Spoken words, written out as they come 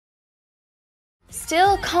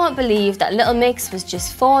Still can't believe that Little Mix was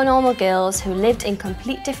just 4 normal girls who lived in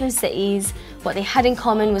complete different cities. What they had in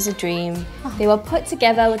common was a dream. They were put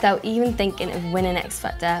together without even thinking of winning X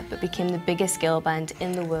Factor, but became the biggest girl band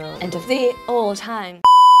in the world and of the all time.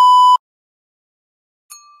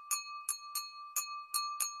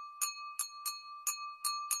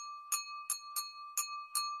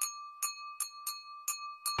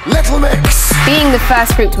 Little Mix! Being the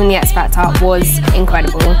first group to win the X Factor was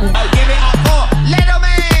incredible.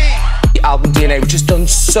 The album DNA was just done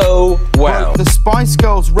so well. The Spice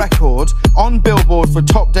Girls record on Billboard for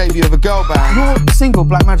top debut of a girl band. Your single,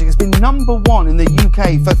 Black Magic, has been #1 in the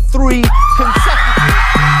UK for 3 consecutive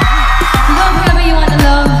weeks. Love whoever you want to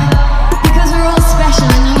love, because we're all special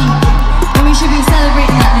and unique, and we should be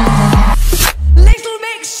celebrating that now. Little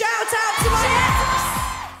Mix, shout out to my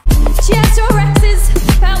ex! Cheers to our exes,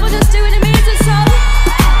 felt we're just doing amazing song.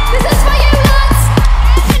 This is for you, lads!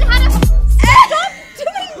 Stop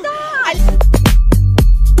doing that!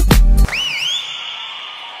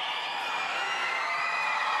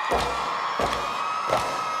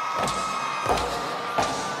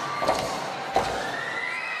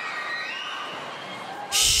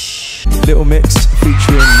 Little Mix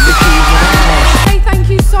featuring Nicki Minaj. Hey, thank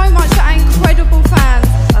you so much to our incredible fans.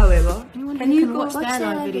 However, When you watch their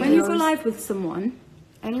live videos, when you go live with someone,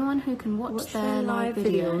 anyone who can watch their live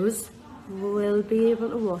videos will be able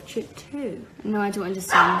to watch it too. No, I don't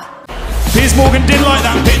understand. Piers Morgan didn't like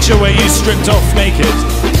that picture where you stripped off naked.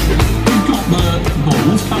 You've got the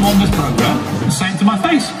balls, come on this programme and say it to my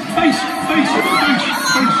face. Face.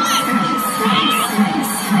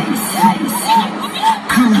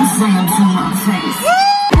 Come and say it to my face.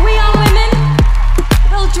 We are women.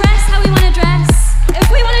 We'll dress how we want to dress. If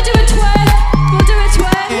we want to do a twerk, we'll do a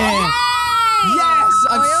twerk. Yes!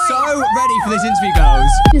 I'm so ready for this interview,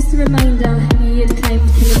 girls. Just a reminder, he had climbed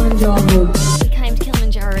Kilimanjaro. He climbed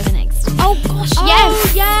Kilimanjaro the next day. Oh gosh,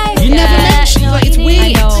 yes! Yes! You never mentioned no, like it's I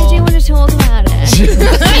weird. I do want to talk about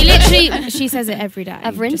it. She says it every day.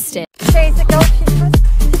 I've rinsed it. She's a go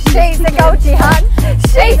jihad.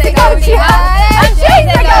 She's a go jihad. And she's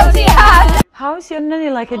a go jihad. How's your nanny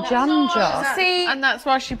like a jam jar? See, And that's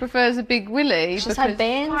why she prefers a big willy. She's had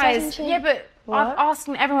bands, hasn't she? Yeah, but I've asked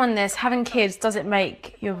everyone this, having kids, does it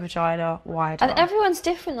make your vagina wider? And everyone's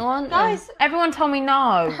different though, aren't they? Guys, Everyone told me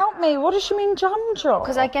no. help me. What does she mean jam jar?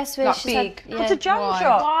 Because I guess we're Like she's had, big. yeah. It's a jam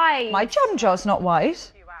jar. Why? My jam jar's not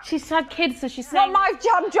white. She's had kids, so she's Not saying... my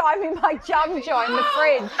jam jar, I mean my jam jar in the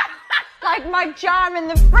fridge. Like my jam in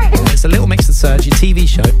the fridge. It's a Little Mix The Surge, your TV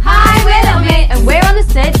show. Hi, we're Little Mix, and we're on the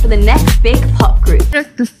stage for the next big pop group.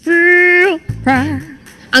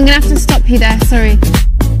 I'm gonna have to stop you there, sorry.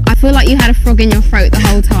 I feel like you had a frog in your throat the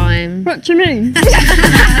whole time. What do you mean?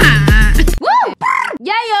 Woo!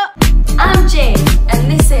 Yeah! I'm Jane,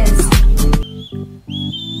 and this is...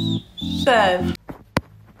 Serve.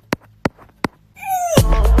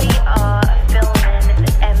 We are filming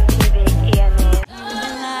MTV EMA.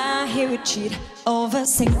 I hear it cheat over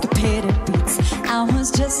syncopated beats. I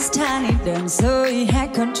was just a tiny dancer, he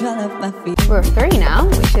had control of my feet. We're 3 now,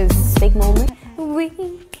 which is a big moment. We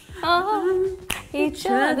are each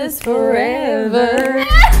other's forever.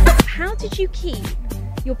 How did you keep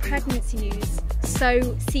your pregnancy news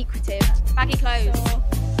so secretive? Baggy clothes.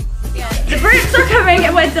 the Brits are coming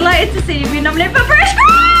and we're delighted to see you be nominated for British.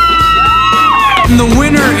 And the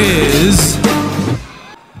winner is...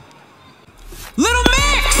 Little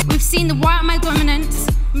Mix! We've seen the white male dominance,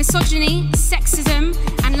 misogyny, sexism,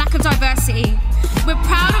 and lack of diversity. We're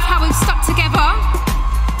proud of how we've stuck together,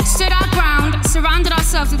 stood our ground, surrounded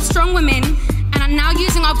ourselves with strong women, and are now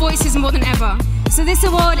using our voices more than ever. So this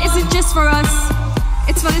award isn't just for us,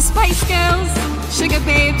 it's for the Spice Girls, Sugar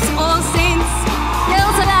Babes, All Saints,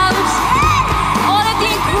 Girls Aloud, all of the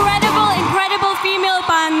incredible female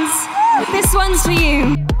bands. This one's for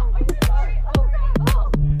you.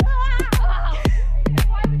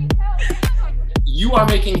 You are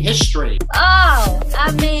making history. Oh,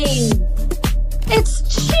 I mean, it's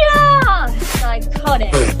just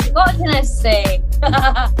iconic. What can I say?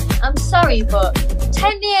 I'm sorry, but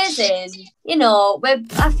 10 years in, you know,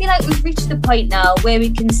 I feel like we've reached the point now where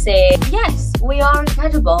we can say, yes, we are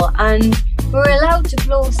incredible and we're allowed to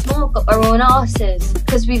blow smoke up our own arses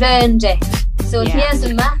because we've earned it. So here's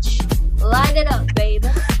a match. Light it up, baby.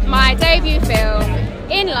 My debut film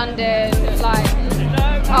in London, like,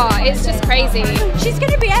 oh, it's just crazy. She's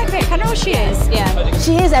going to be epic, I know she is. Yeah.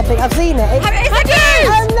 She is epic, I've seen it. It's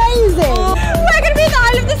amazing. We're going to be in the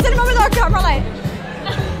Isle of the Cinema with our camera light.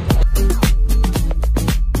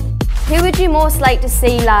 Who would you most like to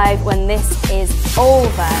see live when this is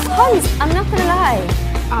over? Hans, I'm not gonna lie.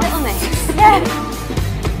 Little Mix. Yeah.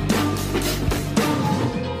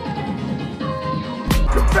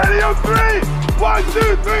 on three. 1, 2,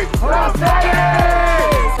 3. Prosthetic!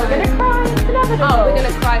 We're gonna cry. It's inevitable. Oh, we're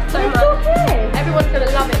gonna cry so much. Okay. Everyone's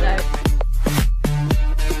gonna love it though.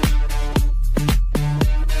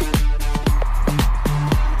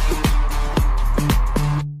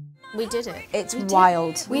 We did it. It's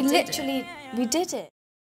wild. We did it.